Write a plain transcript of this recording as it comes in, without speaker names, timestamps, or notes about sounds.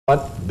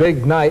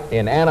Big night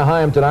in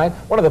Anaheim tonight.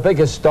 One of the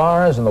biggest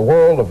stars in the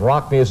world of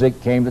rock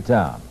music came to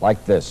town,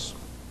 like this.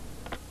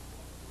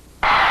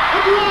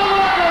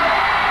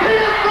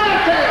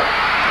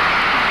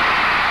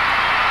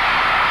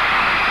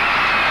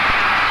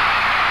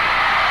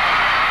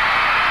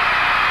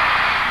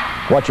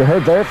 What you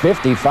heard there,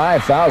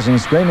 55,000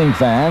 screaming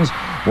fans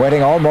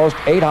waiting almost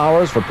 8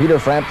 hours for Peter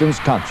Frampton's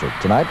concert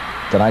tonight.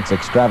 Tonight's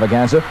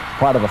extravaganza,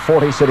 part of a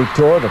 40-city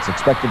tour that's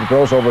expected to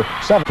gross over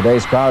 7.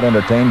 Today's crowd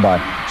entertained by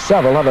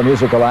several other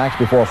musical acts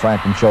before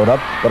Frampton showed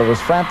up, but it was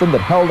Frampton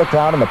that held the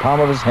crowd in the palm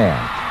of his hand.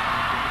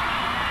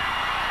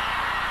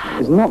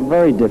 It's not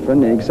very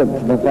different, except for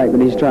the fact that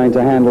he's trying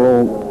to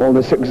handle all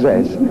the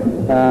success.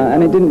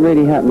 And it didn't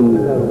really happen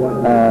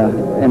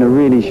in a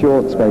really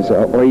short space,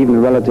 or even a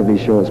relatively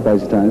short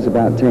space of time. It's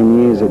about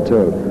 10 years it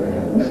took.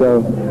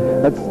 So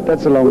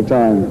that's a long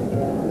time.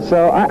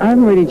 So I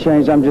haven't really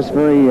changed. I'm just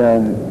very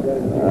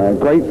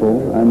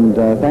grateful and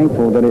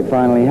thankful that it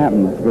finally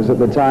happened. Because at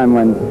the time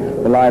when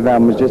the live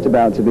album was just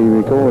about to be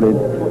recorded,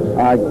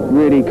 I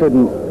really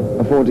couldn't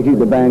afford to keep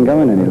the band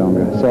going any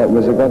longer. So it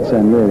was a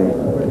godsend, really.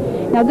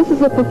 Now, this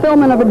is a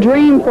fulfillment of a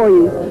dream for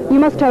you. You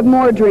must have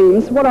more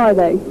dreams. What are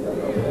they?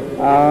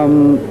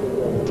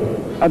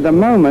 At the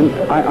moment,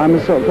 I'm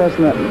the sort of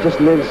person that just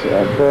lives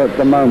for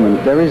the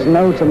moment. There is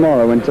no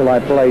tomorrow until I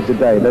play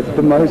today. That's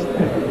the most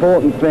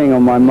important thing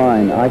on my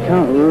mind. I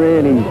can't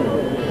really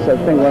sort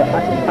of think,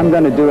 well, I'm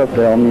going to do a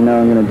film, you know,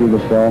 I'm going to do the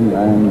film.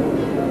 And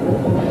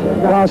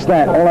past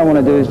that, all I want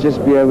to do is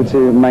just be able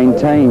to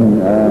maintain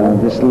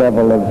this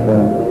level of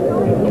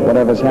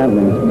whatever's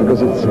happening,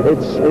 because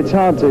it's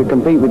hard to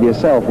compete with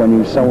yourself when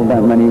you've sold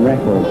that many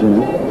records, you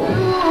know.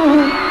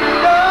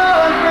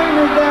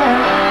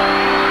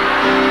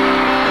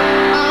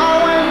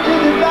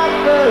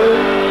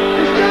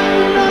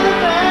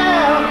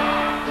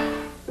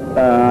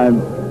 I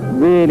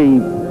really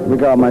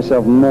regard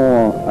myself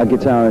more a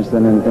guitarist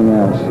than anything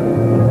else.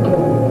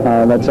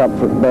 That's up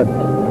for, but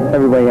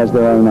everybody has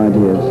their own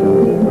ideas.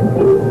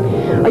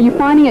 So. Are you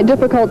finding it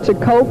difficult to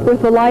cope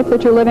with the life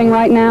that you're living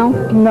right now?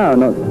 No,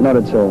 not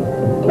at all.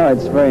 No,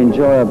 it's very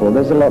enjoyable.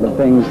 There's a lot of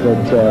things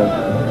that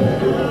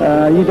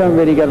you don't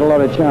really get a lot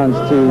of chance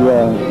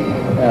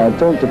to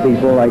talk to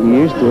people like you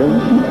used to,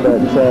 but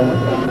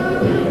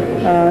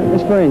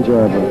it's very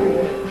enjoyable.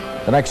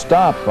 The next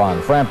stop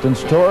on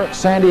Frampton's tour,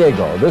 San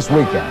Diego, this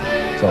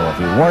weekend. So if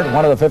you weren't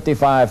one of the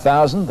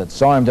 55,000 that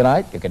saw him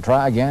tonight, you can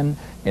try again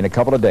in a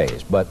couple of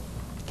days, but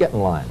get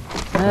in line.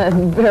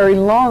 Very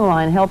long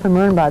line. Help him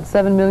earn about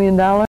 $7 million.